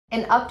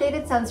An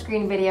updated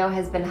sunscreen video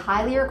has been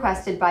highly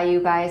requested by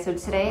you guys, so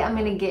today I'm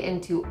going to get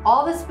into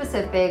all the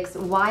specifics,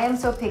 why I'm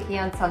so picky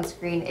on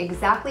sunscreen,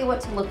 exactly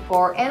what to look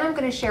for, and I'm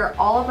going to share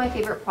all of my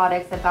favorite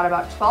products. I've got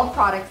about 12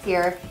 products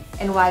here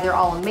and why they're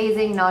all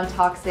amazing,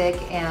 non-toxic,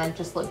 and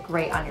just look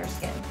great on your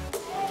skin.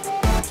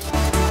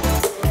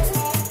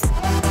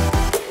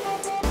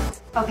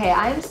 Okay,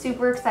 I'm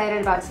super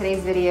excited about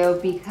today's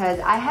video because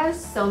I have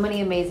so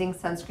many amazing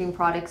sunscreen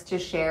products to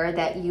share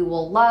that you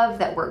will love,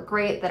 that work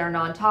great, that are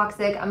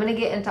non-toxic. I'm gonna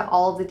get into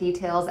all of the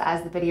details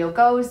as the video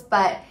goes,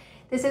 but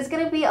this is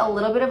gonna be a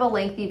little bit of a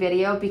lengthy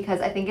video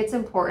because I think it's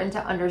important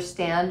to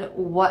understand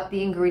what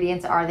the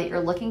ingredients are that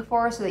you're looking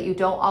for so that you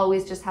don't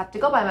always just have to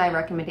go by my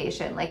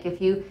recommendation. Like if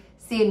you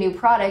see a new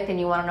product and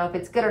you wanna know if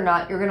it's good or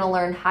not, you're gonna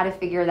learn how to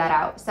figure that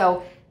out.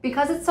 So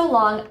because it's so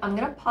long, I'm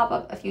gonna pop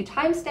up a few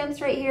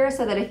timestamps right here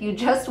so that if you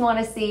just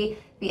wanna see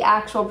the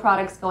actual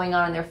products going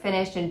on and they're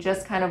finished and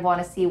just kind of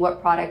wanna see what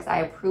products I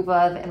approve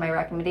of and my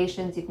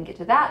recommendations, you can get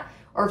to that.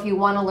 Or if you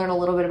wanna learn a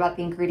little bit about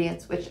the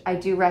ingredients, which I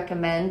do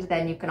recommend,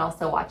 then you can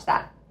also watch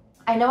that.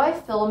 I know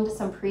I've filmed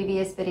some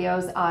previous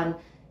videos on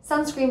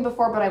sunscreen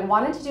before, but I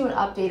wanted to do an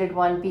updated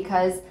one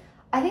because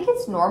I think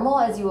it's normal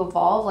as you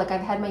evolve. Like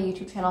I've had my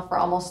YouTube channel for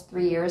almost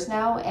 3 years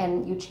now,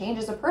 and you change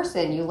as a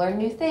person, you learn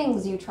new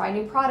things, you try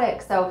new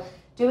products. So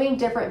doing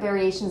different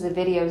variations of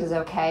videos is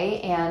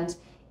okay. And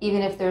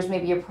even if there's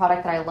maybe a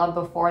product that I loved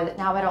before that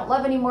now I don't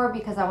love anymore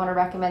because I want to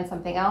recommend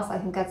something else, I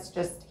think that's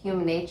just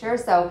human nature.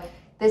 So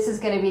this is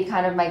going to be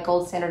kind of my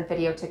gold standard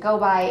video to go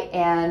by.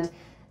 And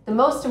the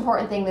most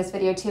important thing in this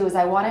video too is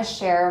I want to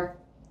share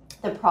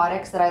the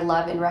products that I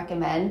love and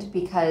recommend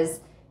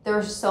because there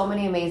are so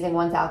many amazing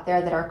ones out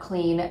there that are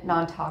clean,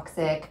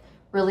 non-toxic,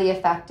 really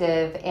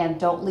effective, and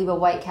don't leave a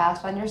white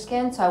cast on your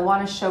skin. So I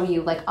want to show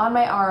you like on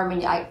my arm,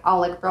 and I'll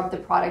like rub the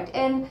product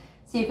in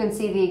so you can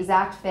see the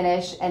exact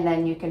finish, and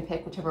then you can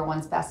pick whichever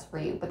one's best for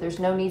you. But there's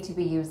no need to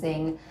be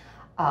using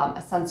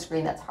a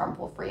sunscreen that's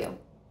harmful for you.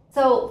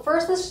 So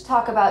first, let's just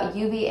talk about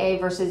UVA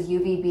versus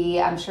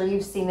UVB. I'm sure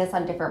you've seen this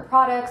on different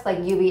products like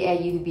UVA,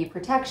 UVB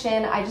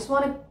protection. I just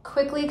want to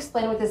quickly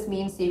explain what this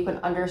means so you can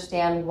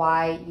understand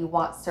why you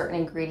want certain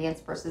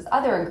ingredients versus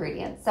other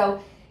ingredients.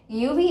 So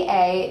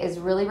UVA is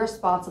really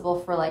responsible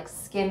for like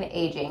skin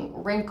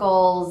aging,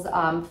 wrinkles,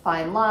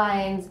 fine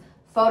lines,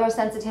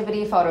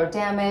 photosensitivity, photo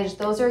damage.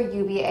 Those are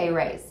UVA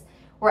rays.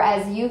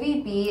 Whereas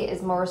UVB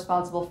is more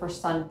responsible for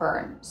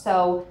sunburn.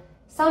 So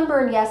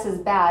sunburn, yes, is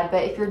bad,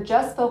 but if you're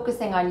just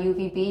focusing on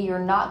UVB, you're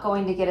not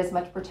going to get as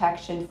much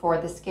protection for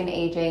the skin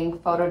aging,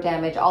 photo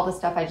damage, all the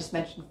stuff I just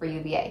mentioned for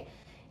UVA.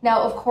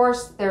 Now, of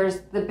course,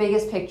 there's the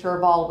biggest picture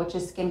of all, which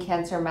is skin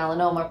cancer,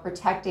 melanoma,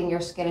 protecting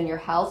your skin and your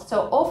health.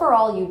 So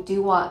overall, you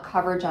do want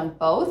coverage on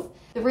both.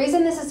 The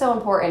reason this is so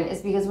important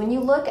is because when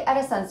you look at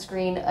a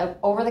sunscreen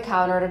over the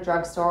counter at a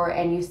drugstore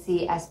and you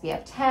see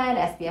SPF 10,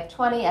 SPF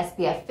 20,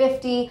 SPF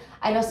 50,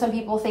 I know some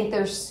people think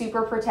they're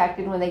super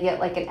protected when they get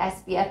like an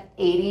SPF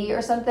 80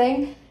 or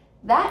something.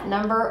 That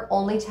number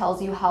only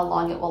tells you how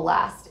long it will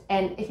last.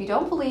 And if you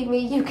don't believe me,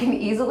 you can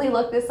easily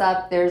look this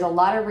up. There's a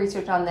lot of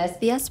research on this.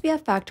 The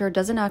SPF factor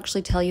doesn't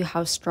actually tell you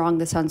how strong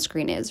the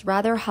sunscreen is,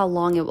 rather how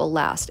long it will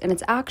last. And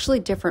it's actually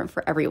different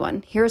for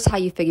everyone. Here's how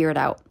you figure it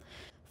out.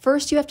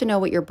 First, you have to know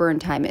what your burn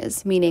time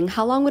is, meaning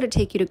how long would it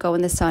take you to go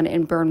in the sun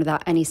and burn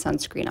without any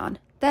sunscreen on.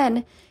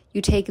 Then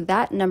you take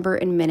that number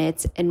in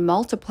minutes and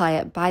multiply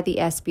it by the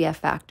SPF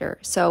factor.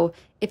 So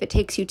if it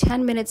takes you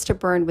 10 minutes to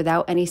burn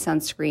without any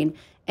sunscreen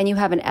and you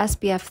have an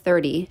SPF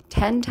 30,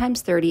 10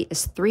 times 30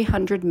 is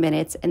 300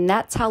 minutes, and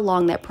that's how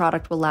long that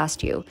product will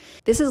last you.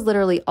 This is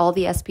literally all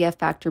the SPF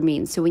factor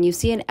means. So when you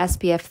see an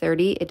SPF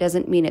 30, it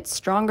doesn't mean it's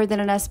stronger than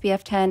an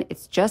SPF 10.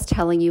 It's just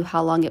telling you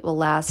how long it will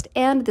last,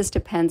 and this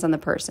depends on the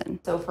person.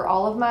 So for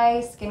all of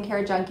my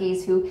skincare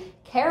junkies who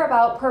care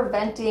about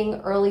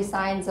preventing early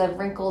signs of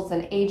wrinkles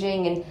and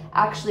aging and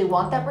actually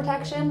want that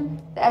protection,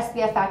 the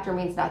SPF factor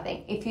means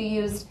nothing. If you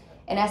used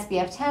an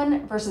SPF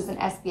 10 versus an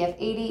SPF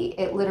 80,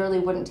 it literally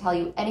wouldn't tell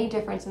you any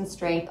difference in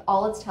strength.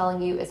 All it's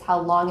telling you is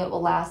how long it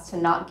will last to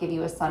not give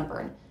you a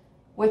sunburn,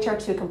 which are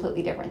two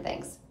completely different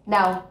things.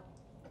 Now,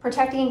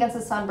 protecting against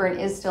a sunburn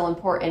is still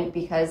important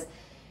because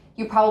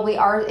you probably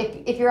are,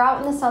 if you're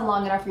out in the sun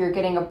long enough, you're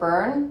getting a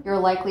burn, you're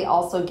likely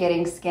also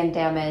getting skin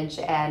damage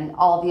and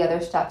all the other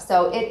stuff.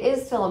 So it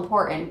is still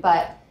important,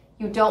 but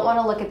you don't want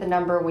to look at the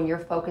number when you're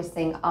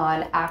focusing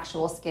on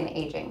actual skin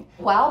aging.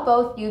 While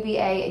both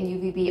UVA and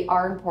UVB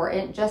are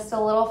important, just a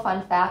little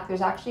fun fact,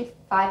 there's actually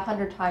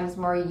 500 times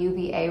more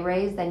UVA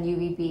rays than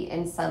UVB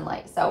in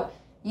sunlight. So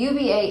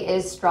UVA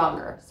is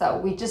stronger. So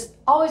we just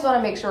always want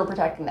to make sure we're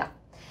protecting that.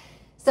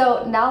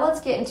 So now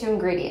let's get into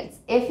ingredients.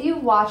 If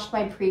you've watched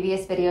my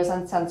previous videos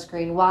on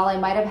sunscreen, while I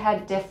might have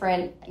had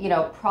different,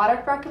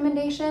 product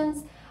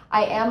recommendations,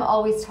 I am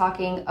always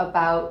talking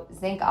about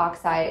zinc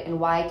oxide and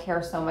why I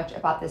care so much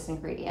about this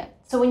ingredient.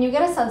 So when you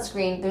get a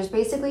sunscreen, there's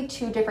basically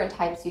two different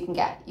types you can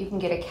get. You can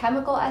get a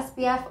chemical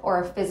SPF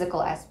or a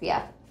physical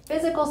SPF.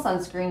 Physical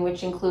sunscreen,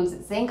 which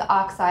includes zinc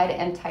oxide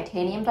and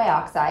titanium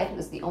dioxide,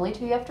 is the only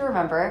two you have to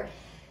remember.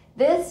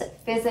 This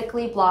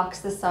physically blocks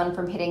the sun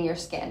from hitting your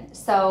skin.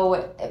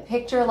 So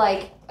picture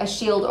like a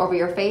shield over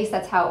your face.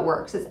 That's how it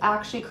works. It's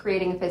actually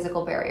creating a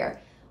physical barrier.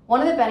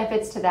 One of the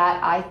benefits to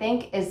that, I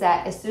think, is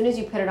that as soon as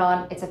you put it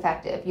on, it's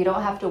effective. You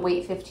don't have to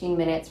wait 15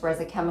 minutes, whereas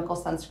a chemical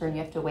sunscreen you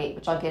have to wait,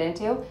 which I'll get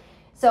into.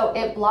 So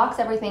it blocks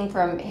everything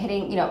from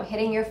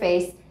hitting your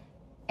face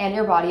and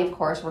your body, of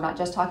course. We're not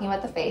just talking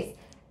about the face.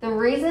 The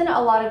reason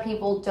a lot of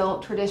people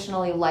don't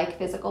traditionally like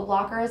physical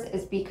blockers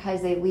is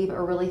because they leave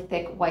a really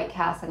thick white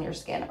cast on your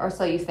skin, or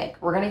so you think.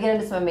 We're gonna get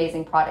into some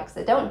amazing products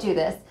that don't do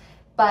this,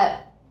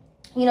 but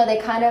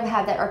they kind of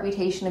have that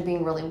reputation of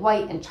being really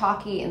white and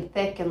chalky and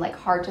thick and like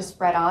hard to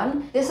spread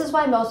on. This is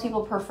why most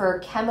people prefer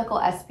chemical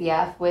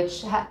SPF,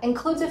 which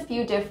includes a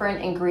few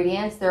different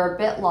ingredients. They're a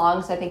bit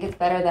long, so I think it's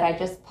better that I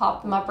just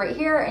pop them up right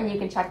here and you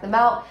can check them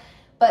out.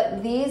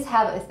 But these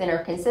have a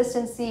thinner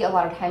consistency. A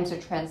lot of times they're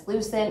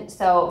translucent.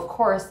 So of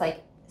course,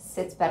 like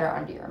sits better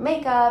under your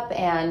makeup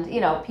and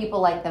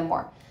people like them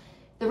more.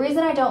 The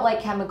reason I don't like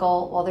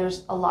chemical, well,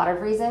 there's a lot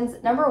of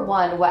reasons. Number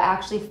one, what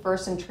actually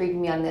first intrigued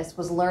me on this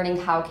was learning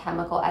how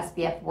chemical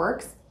SPF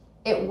works.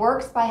 It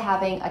works by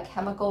having a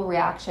chemical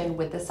reaction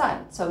with the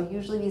sun. So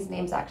usually these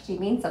names actually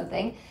mean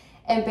something.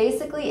 And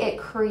basically it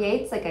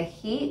creates like a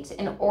heat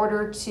in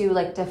order to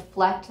like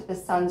deflect the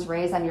sun's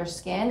rays on your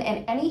skin.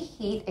 And any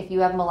heat, if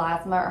you have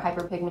melasma or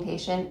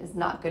hyperpigmentation, is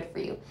not good for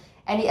you.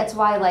 And that's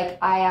why like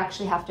I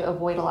actually have to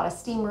avoid a lot of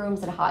steam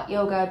rooms and hot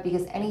yoga,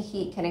 because any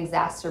heat can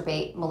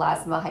exacerbate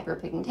melasma,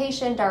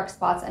 hyperpigmentation, dark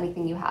spots,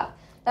 anything you have.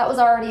 That was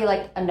already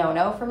like a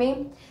no-no for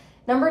me.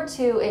 Number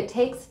two, it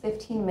takes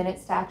 15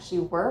 minutes to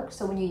actually work.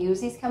 So when you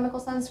use these chemical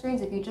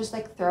sunscreens, if you just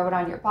like throw it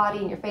on your body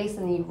and your face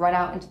and then you run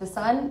out into the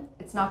sun,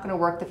 it's not gonna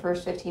work the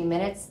first 15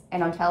 minutes.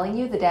 And I'm telling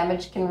you, the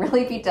damage can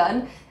really be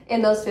done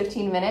in those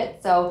 15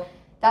 minutes. So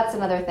that's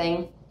another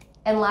thing.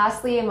 And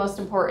lastly, and most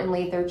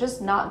importantly, they're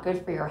just not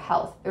good for your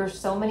health. There's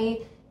so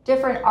many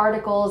different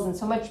articles and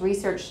so much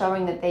research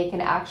showing that they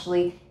can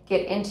actually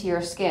get into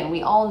your skin.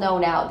 We all know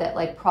now that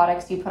like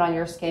products you put on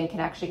your skin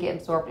can actually get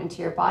absorbed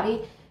into your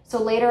body.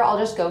 So later I'll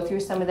just go through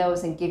some of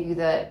those and give you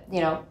the,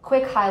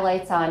 quick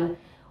highlights on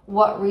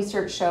what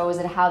research shows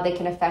and how they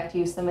can affect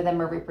you. Some of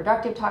them are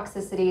reproductive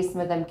toxicities,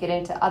 some of them get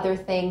into other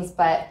things,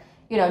 but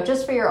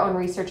just for your own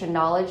research and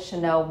knowledge to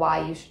know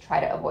why you should try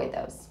to avoid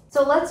those.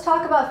 So let's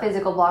talk about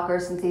physical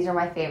blockers, since these are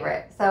my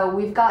favorite. So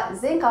we've got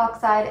zinc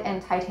oxide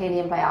and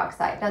titanium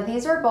dioxide. Now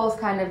these are both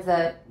kind of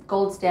the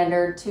gold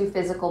standard two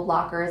physical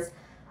blockers.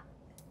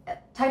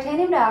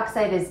 Titanium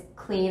dioxide is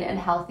clean and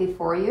healthy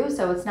for you,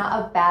 so it's not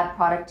a bad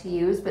product to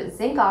use, but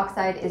zinc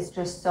oxide is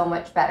just so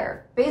much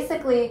better.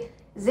 Basically,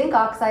 zinc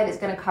oxide is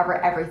going to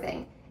cover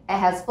everything. It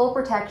has full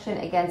protection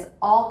against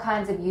all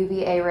kinds of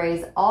UVA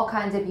rays, all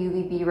kinds of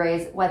UVB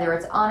rays, whether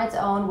it's on its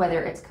own,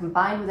 whether it's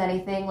combined with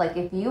anything. Like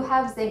if you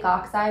have zinc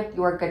oxide,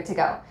 you are good to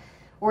go.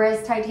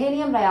 Whereas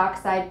titanium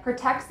dioxide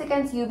protects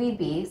against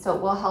UVB, so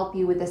it will help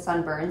you with the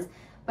sunburns,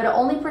 but it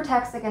only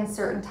protects against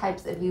certain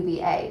types of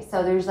UVA.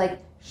 So there's like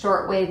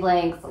short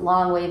wavelengths,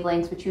 long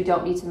wavelengths, which you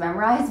don't need to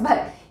memorize,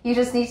 but you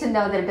just need to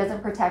know that it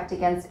doesn't protect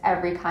against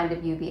every kind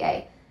of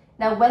UVA.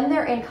 Now, when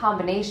they're in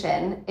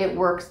combination, it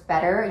works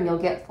better and you'll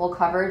get full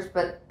coverage,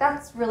 but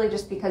that's really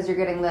just because you're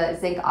getting the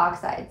zinc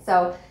oxide.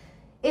 So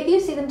if you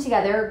see them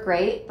together,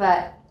 great,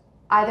 but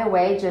either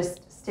way,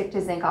 just stick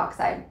to zinc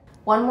oxide.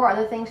 One more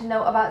other thing to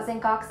know about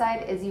zinc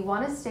oxide is you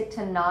want to stick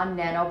to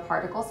non-nano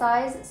particle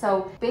size.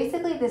 So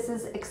basically this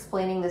is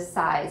explaining the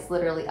size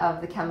literally of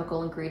the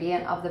chemical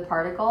ingredient of the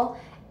particle.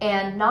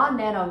 And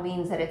non-nano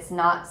means that it's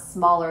not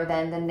smaller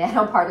than the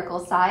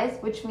nanoparticle size,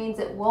 which means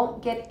it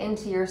won't get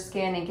into your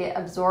skin and get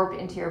absorbed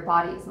into your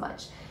body as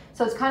much.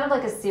 So it's kind of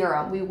like a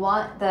serum. We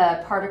want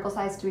the particle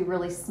size to be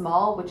really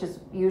small, which is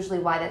usually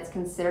why that's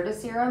considered a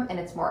serum, and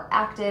it's more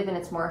active and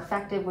it's more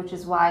effective, which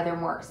is why they're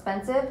more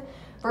expensive,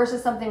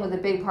 versus something with a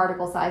big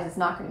particle size is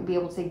not going to be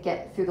able to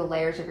get through the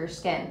layers of your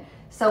skin.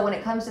 So when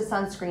it comes to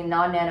sunscreen,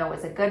 non-nano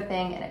is a good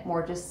thing, and it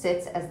more just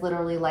sits as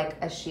literally like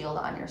a shield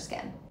on your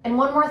skin. And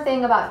one more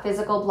thing about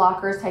physical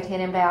blockers,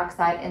 titanium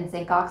dioxide and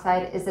zinc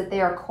oxide, is that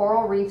they are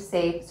coral reef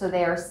safe. So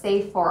they are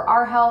safe for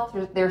our health,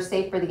 they're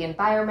safe for the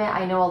environment.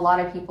 I know a lot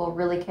of people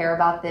really care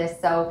about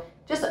this. So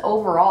just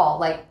overall,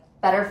 like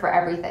better for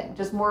everything,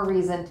 just more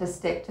reason to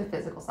stick to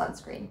physical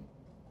sunscreen.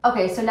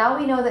 Okay, so now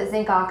we know that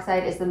zinc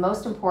oxide is the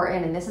most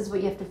important and this is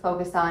what you have to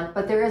focus on,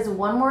 but there is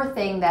one more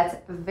thing that's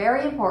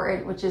very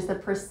important, which is the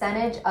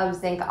percentage of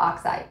zinc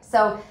oxide.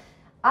 So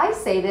I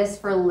say this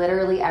for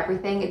literally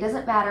everything. It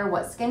doesn't matter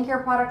what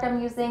skincare product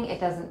I'm using, it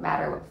doesn't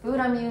matter what food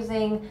I'm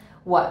using,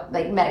 what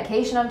like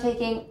medication I'm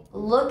taking.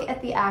 Look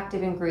at the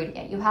active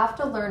ingredient. You have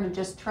to learn to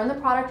just turn the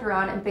product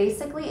around and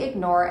basically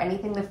ignore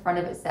anything the front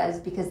of it says,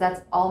 because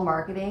that's all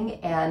marketing,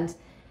 and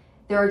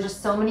there are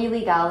just so many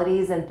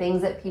legalities and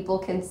things that people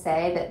can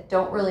say that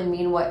don't really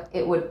mean what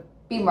it would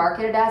be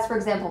marketed as. For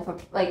example,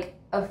 if like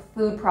a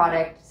food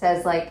product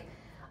says like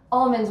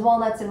almonds,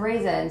 walnuts, and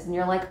raisins, and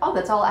you're like, oh,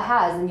 that's all it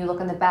has, and you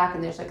look on the back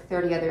and there's like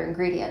 30 other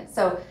ingredients.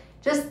 So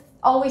just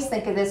always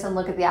think of this and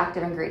look at the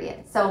active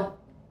ingredients. So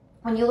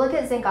when you look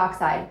at zinc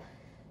oxide,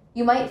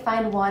 You might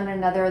find one or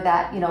another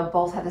that,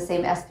 both have the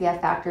same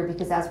SPF factor,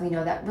 because as we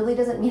know, that really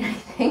doesn't mean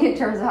anything in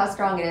terms of how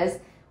strong it is.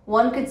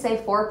 One could say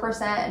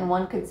 4% and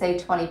one could say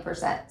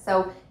 20%.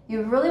 So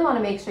you really want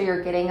to make sure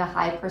you're getting a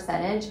high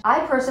percentage.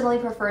 I personally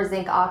prefer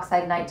zinc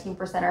oxide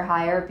 19% or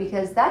higher,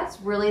 because that's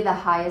really the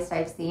highest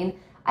I've seen.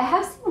 I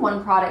have seen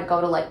one product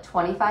go to like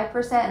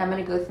 25%, and I'm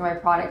going to go through my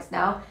products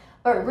now.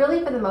 But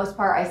really, for the most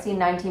part, I see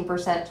 19%,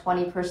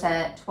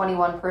 20%,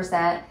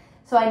 21%.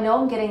 So I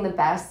know I'm getting the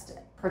best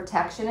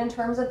protection in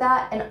terms of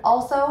that. And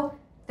also,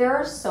 there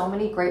are so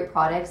many great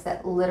products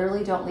that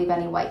literally don't leave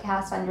any white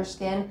cast on your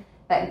skin,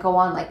 that go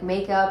on like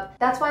makeup.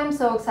 That's why I'm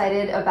so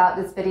excited about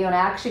this video, and I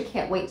actually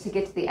can't wait to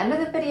get to the end of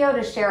the video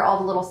to share all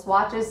the little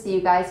swatches so you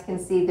guys can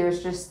see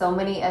there's just so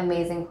many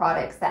amazing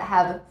products that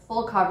have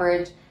full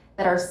coverage,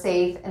 that are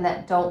safe, and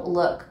that don't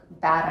look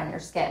bad on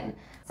your skin.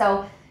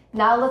 So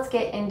now let's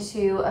get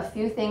into a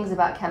few things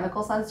about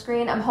chemical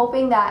sunscreen. I'm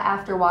hoping that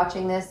after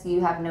watching this,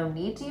 you have no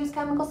need to use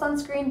chemical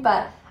sunscreen,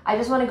 but I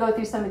just want to go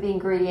through some of the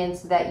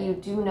ingredients so that you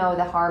do know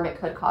the harm it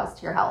could cause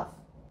to your health.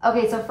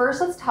 Okay, so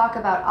first let's talk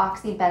about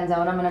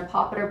oxybenzone. I'm going to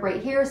pop it up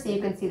right here so you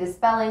can see the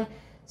spelling.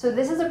 So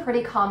this is a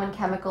pretty common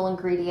chemical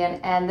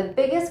ingredient, and the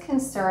biggest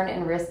concern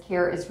and risk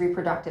here is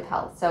reproductive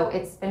health. So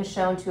it's been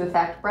shown to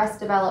affect breast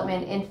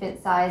development,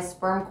 infant size,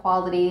 sperm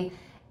quality,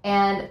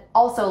 and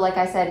also, like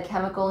I said,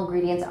 chemical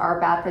ingredients are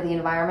bad for the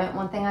environment.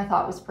 One thing I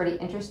thought was pretty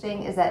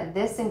interesting is that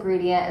this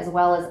ingredient, as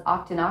well as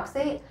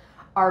octinoxate,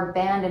 are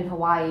banned in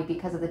Hawaii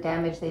because of the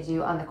damage they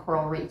do on the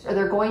coral reefs, or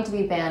they're going to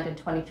be banned in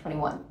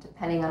 2021,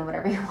 depending on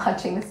whenever you're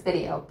watching this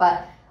video.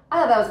 But I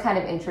thought that was kind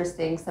of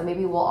interesting, so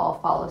maybe we'll all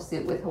follow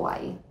suit with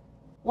Hawaii.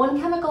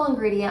 One chemical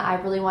ingredient I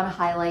really want to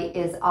highlight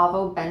is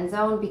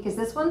avobenzone, because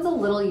this one's a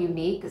little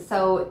unique.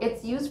 So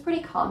it's used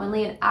pretty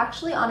commonly, and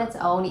actually on its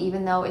own,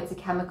 even though it's a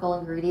chemical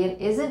ingredient,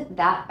 isn't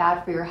that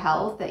bad for your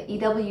health. The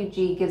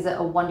EWG gives it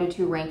a 1 to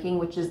 2 ranking,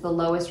 which is the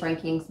lowest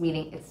rankings,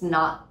 meaning it's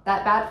not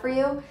that bad for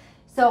you.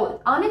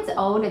 So on its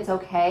own, it's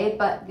okay,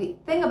 but the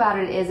thing about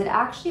it is it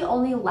actually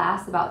only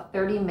lasts about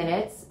 30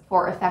 minutes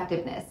for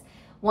effectiveness.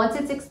 Once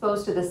it's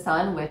exposed to the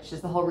sun, which is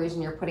the whole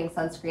reason you're putting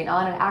sunscreen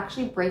on, it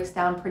actually breaks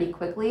down pretty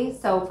quickly.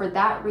 So for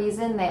that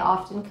reason, they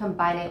often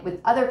combine it with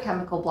other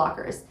chemical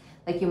blockers.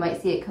 Like you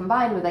might see it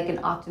combined with like an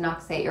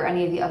octinoxate or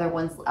any of the other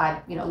ones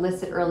I've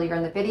listed earlier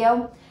in the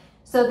video.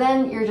 So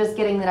then you're just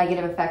getting the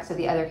negative effects of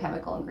the other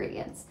chemical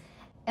ingredients.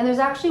 And there's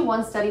actually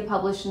one study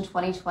published in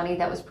 2020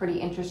 that was pretty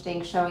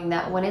interesting, showing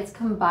that when it's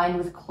combined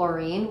with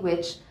chlorine,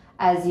 which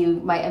as you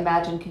might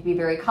imagine could be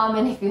very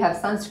common if you have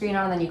sunscreen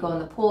on and then you go in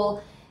the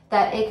pool,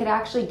 that it could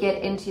actually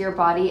get into your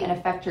body and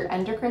affect your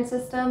endocrine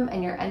system,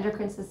 and your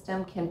endocrine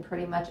system can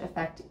pretty much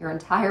affect your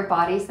entire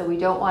body. So we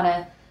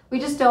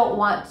just don't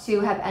want to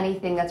have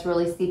anything that's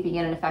really seeping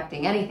in and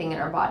affecting anything in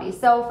our body.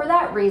 So for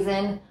that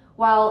reason,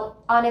 while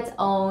on its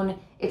own,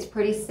 it's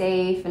pretty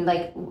safe, and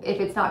like if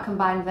it's not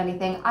combined with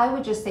anything, I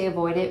would just say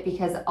avoid it,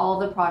 because all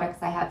the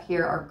products I have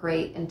here are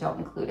great and don't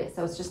include it.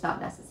 So it's just not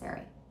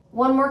necessary.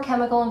 One more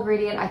chemical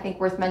ingredient I think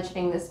worth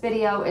mentioning in this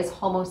video is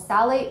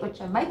homosalate,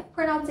 which I might be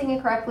pronouncing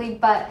incorrectly,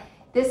 but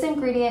this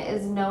ingredient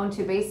is known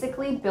to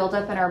basically build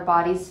up in our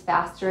bodies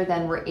faster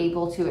than we're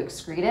able to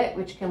excrete it,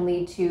 which can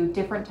lead to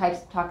different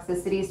types of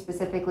toxicity,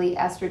 specifically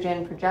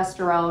estrogen,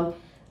 progesterone,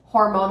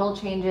 hormonal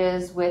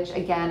changes, which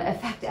again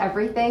affect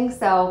everything.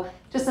 So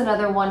just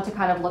another one to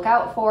kind of look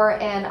out for.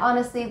 And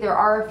honestly, there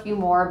are a few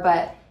more,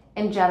 but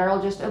in general,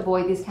 just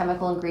avoid these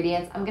chemical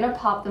ingredients. I'm gonna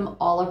pop them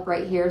all up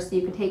right here so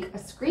you can take a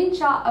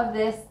screenshot of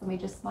this. Let me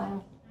just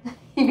smile.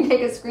 You can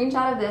take a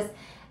screenshot of this,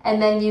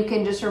 and then you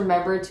can just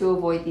remember to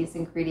avoid these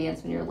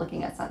ingredients when you're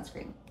looking at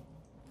sunscreen.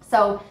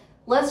 So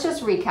let's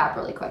just recap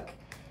really quick.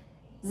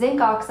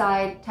 Zinc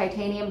oxide,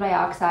 titanium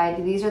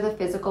dioxide, these are the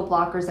physical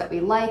blockers that we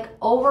like.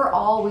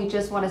 Overall, we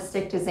just want to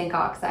stick to zinc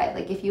oxide.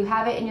 Like if you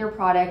have it in your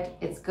product,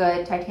 it's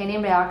good.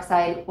 Titanium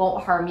dioxide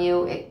won't harm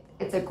you.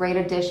 It's a great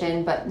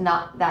addition, but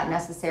not that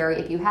necessary.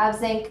 If you have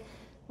zinc,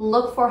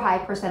 look for high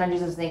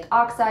percentages of zinc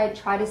oxide.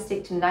 Try to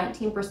stick to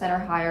 19%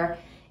 or higher.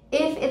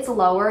 If it's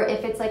lower,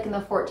 if it's like in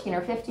the 14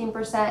 or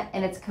 15%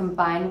 and it's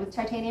combined with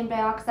titanium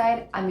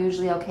dioxide, I'm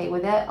usually okay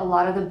with it. A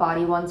lot of the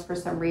body ones for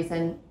some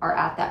reason are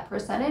at that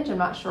percentage. I'm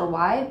not sure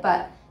why,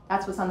 but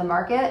that's what's on the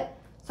market.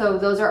 So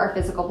those are our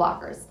physical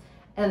blockers.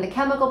 And then the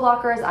chemical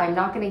blockers, I'm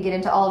not going to get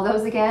into all of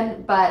those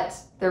again, but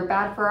they're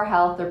bad for our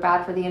health, they're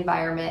bad for the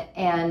environment,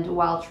 and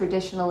while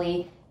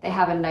traditionally they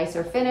have a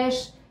nicer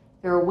finish,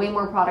 there are way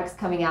more products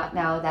coming out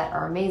now that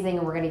are amazing,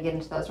 and we're going to get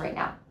into those right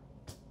now.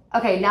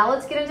 Okay, now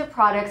let's get into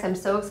products. I'm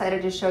so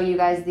excited to show you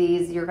guys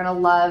these. You're gonna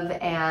love,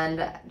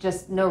 and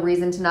just no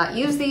reason to not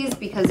use these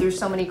because there's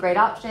so many great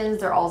options.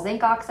 They're all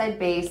zinc oxide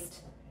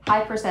based,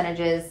 high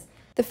percentages.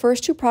 The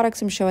first two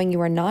products I'm showing you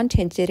are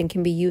non-tinted and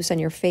can be used on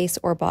your face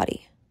or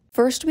body.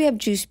 First, we have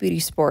Juice Beauty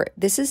Sport.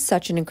 This is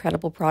such an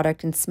incredible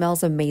product and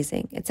smells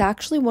amazing. It's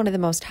actually one of the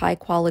most high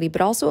quality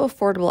but also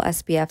affordable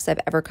SPFs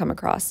I've ever come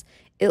across.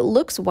 It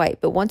looks white,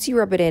 but once you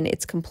rub it in,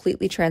 it's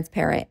completely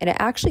transparent, and it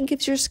actually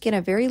gives your skin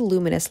a very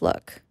luminous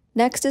look.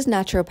 Next is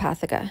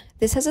Naturopathica.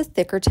 This has a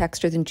thicker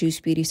texture than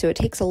Juice Beauty, so it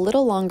takes a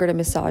little longer to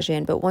massage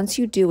in, but once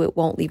you do, it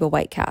won't leave a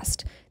white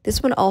cast.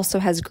 This one also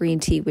has green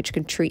tea, which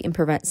can treat and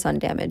prevent sun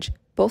damage.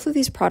 Both of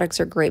these products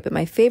are great, but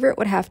my favorite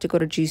would have to go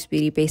to Juice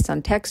Beauty based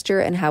on texture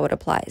and how it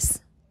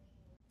applies.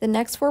 The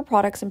next 4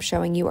 products I'm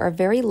showing you are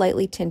very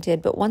lightly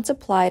tinted, but once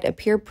applied,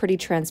 appear pretty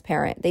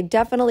transparent. They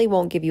definitely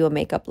won't give you a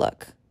makeup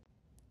look.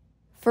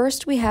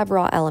 First, we have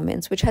Raw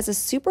Elements, which has a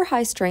super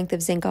high strength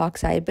of zinc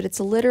oxide, but it's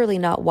literally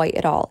not white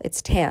at all.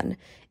 It's tan.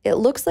 It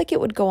looks like it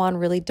would go on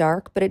really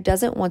dark, but it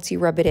doesn't once you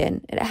rub it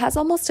in. It has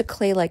almost a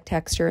clay-like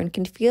texture and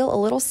can feel a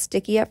little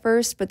sticky at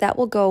first, but that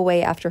will go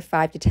away after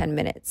 5 to 10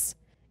 minutes.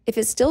 If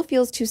it still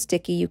feels too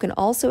sticky, you can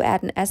also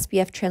add an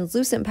SPF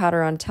translucent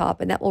powder on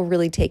top, and that will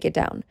really take it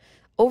down.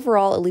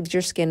 Overall, it leaves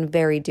your skin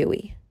very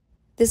dewy.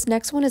 This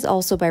next one is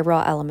also by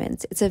Raw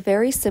Elements. It's a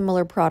very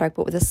similar product,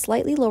 but with a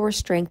slightly lower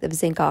strength of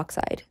zinc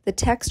oxide. The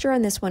texture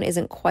on this one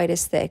isn't quite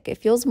as thick. It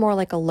feels more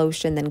like a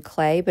lotion than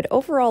clay, but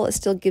overall it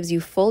still gives you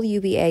full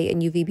UVA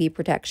and UVB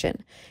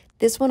protection.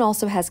 This one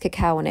also has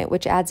cacao in it,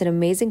 which adds an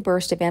amazing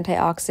burst of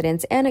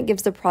antioxidants, and it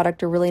gives the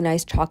product a really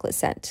nice chocolate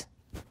scent.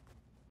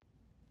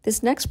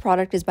 This next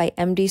product is by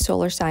MD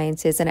Solar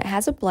Sciences, and it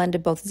has a blend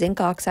of both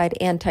zinc oxide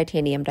and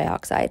titanium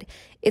dioxide.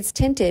 It's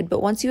tinted,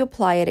 but once you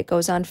apply it, it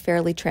goes on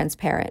fairly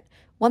transparent.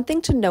 One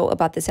thing to note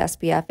about this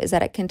SPF is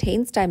that it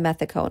contains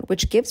dimethicone,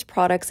 which gives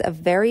products a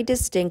very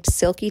distinct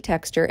silky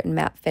texture and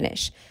matte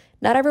finish.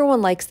 Not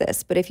everyone likes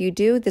this, but if you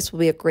do, this will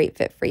be a great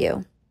fit for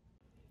you.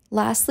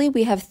 Lastly,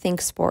 we have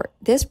Think Sport.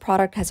 This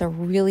product has a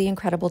really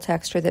incredible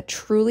texture that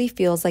truly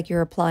feels like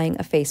you're applying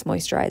a face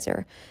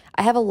moisturizer.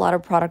 I have a lot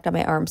of product on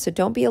my arms, so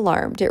don't be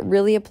alarmed. It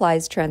really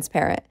applies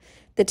transparent.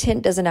 The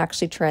tint doesn't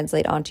actually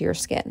translate onto your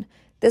skin.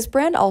 This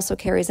brand also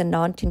carries a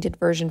non-tinted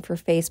version for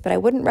face, but I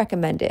wouldn't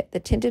recommend it. The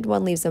tinted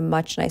one leaves a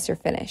much nicer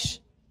finish.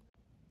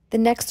 The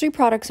next 3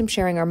 products I'm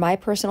sharing are my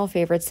personal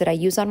favorites that I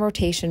use on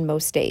rotation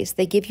most days.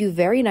 They give you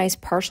very nice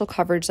partial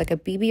coverage like a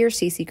BB or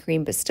CC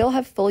cream, but still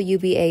have full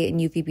UVA and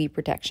UVB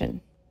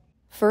protection.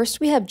 First,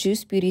 we have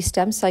Juice Beauty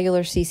Stem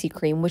Cellular CC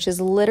Cream, which is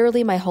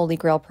literally my holy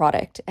grail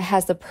product. It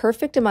has the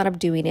perfect amount of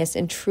dewiness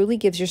and truly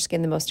gives your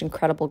skin the most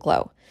incredible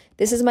glow.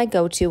 This is my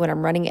go-to when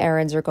I'm running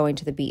errands or going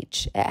to the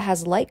beach. It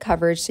has light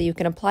coverage so you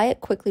can apply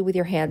it quickly with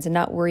your hands and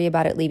not worry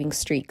about it leaving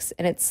streaks,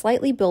 and it's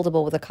slightly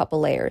buildable with a couple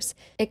layers.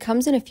 It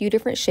comes in a few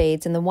different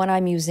shades, and the one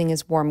I'm using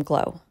is Warm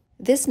Glow.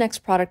 This next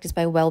product is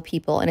by Well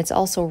People, and it's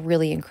also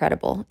really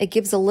incredible. It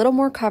gives a little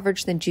more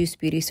coverage than Juice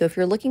Beauty, so if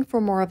you're looking for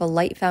more of a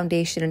light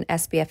foundation and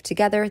SPF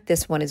together,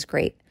 this one is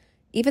great.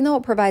 Even though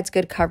it provides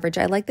good coverage,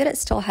 I like that it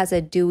still has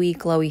a dewy,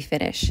 glowy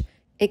finish.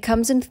 It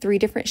comes in 3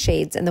 different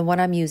shades, and the one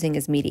I'm using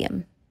is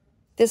medium.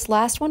 This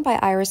last one by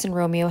Iris and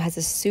Romeo has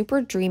a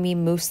super dreamy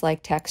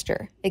mousse-like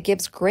texture. It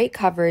gives great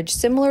coverage,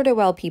 similar to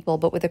Well People,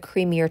 but with a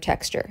creamier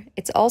texture.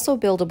 It's also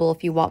buildable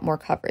if you want more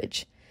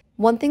coverage.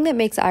 One thing that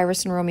makes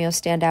Iris and Romeo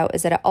stand out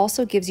is that it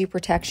also gives you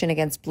protection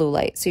against blue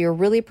light, so you're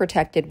really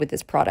protected with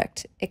this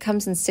product. It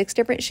comes in 6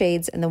 different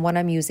shades, and the one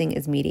I'm using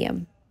is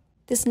medium.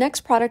 This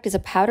next product is a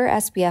powder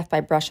SPF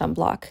by Brush on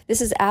Block. This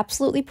is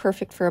absolutely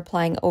perfect for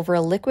applying over a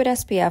liquid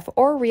SPF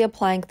or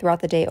reapplying throughout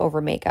the day over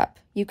makeup.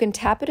 You can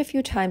tap it a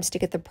few times to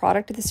get the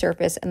product to the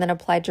surface and then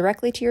apply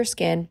directly to your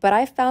skin, but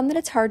I've found that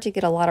it's hard to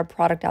get a lot of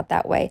product out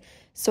that way,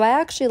 so I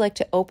actually like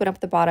to open up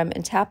the bottom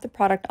and tap the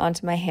product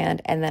onto my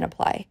hand and then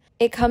apply.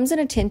 It comes in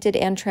a tinted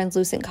and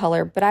translucent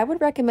color, but I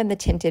would recommend the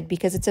tinted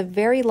because it's a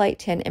very light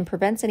tint and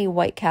prevents any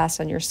white cast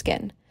on your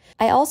skin.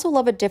 I also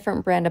love a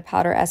different brand of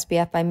powder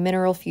SPF by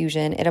Mineral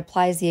Fusion. It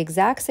applies the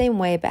exact same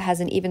way but has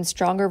an even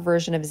stronger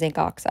version of zinc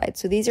oxide,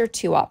 so these are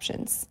 2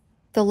 options.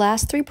 The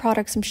last 3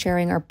 products I'm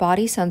sharing are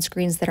body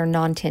sunscreens that are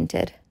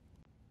non-tinted.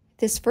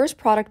 This first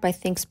product by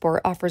Think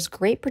Sport offers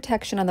great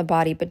protection on the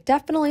body but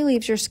definitely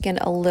leaves your skin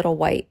a little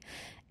white.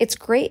 It's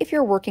great if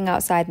you're working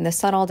outside in the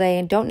sun all day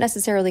and don't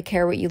necessarily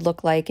care what you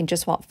look like and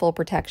just want full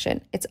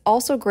protection. It's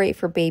also great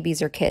for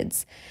babies or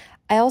kids.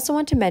 I also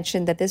want to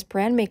mention that this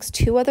brand makes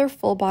 2 other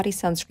full body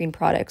sunscreen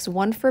products,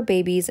 one for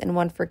babies and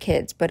one for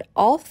kids, but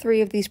all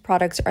 3 of these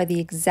products are the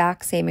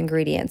exact same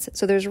ingredients,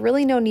 so there's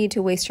really no need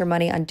to waste your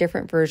money on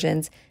different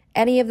versions.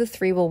 Any of the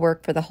 3 will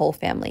work for the whole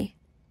family.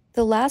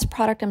 The last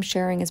product I'm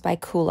sharing is by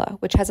Kula,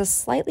 which has a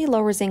slightly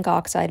lower zinc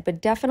oxide,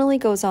 but definitely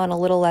goes on a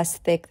little less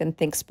thick than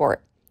Think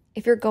Sport.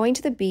 If you're going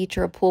to the beach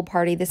or a pool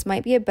party, this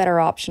might be a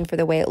better option for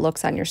the way it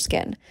looks on your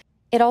skin.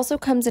 It also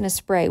comes in a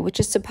spray, which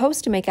is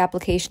supposed to make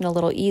application a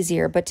little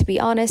easier, but to be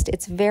honest,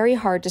 it's very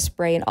hard to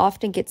spray and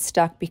often gets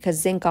stuck because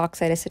zinc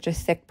oxide is such a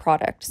thick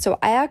product, so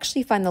I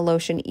actually find the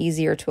lotion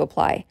easier to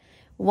apply.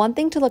 One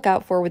thing to look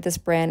out for with this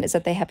brand is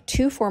that they have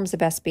 2 forms of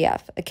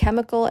SPF, a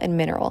chemical and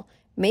mineral.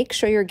 Make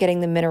sure you're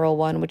getting the mineral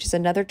one, which is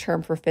another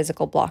term for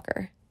physical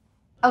blocker.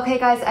 Okay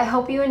guys, I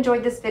hope you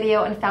enjoyed this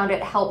video and found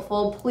it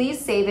helpful. Please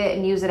save it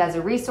and use it as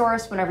a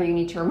resource whenever you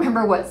need to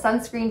remember what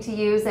sunscreen to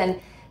use, and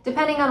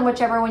depending on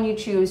whichever one you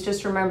choose,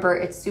 just remember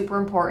it's super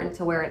important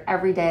to wear it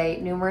every day,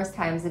 numerous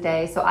times a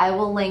day. So I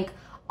will link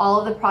all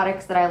of the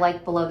products that I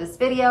like below this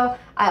video.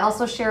 I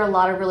also share a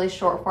lot of really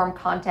short form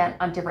content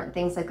on different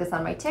things like this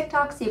on my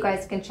TikTok, so you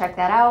guys can check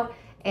that out,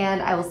 and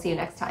I will see you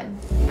next time.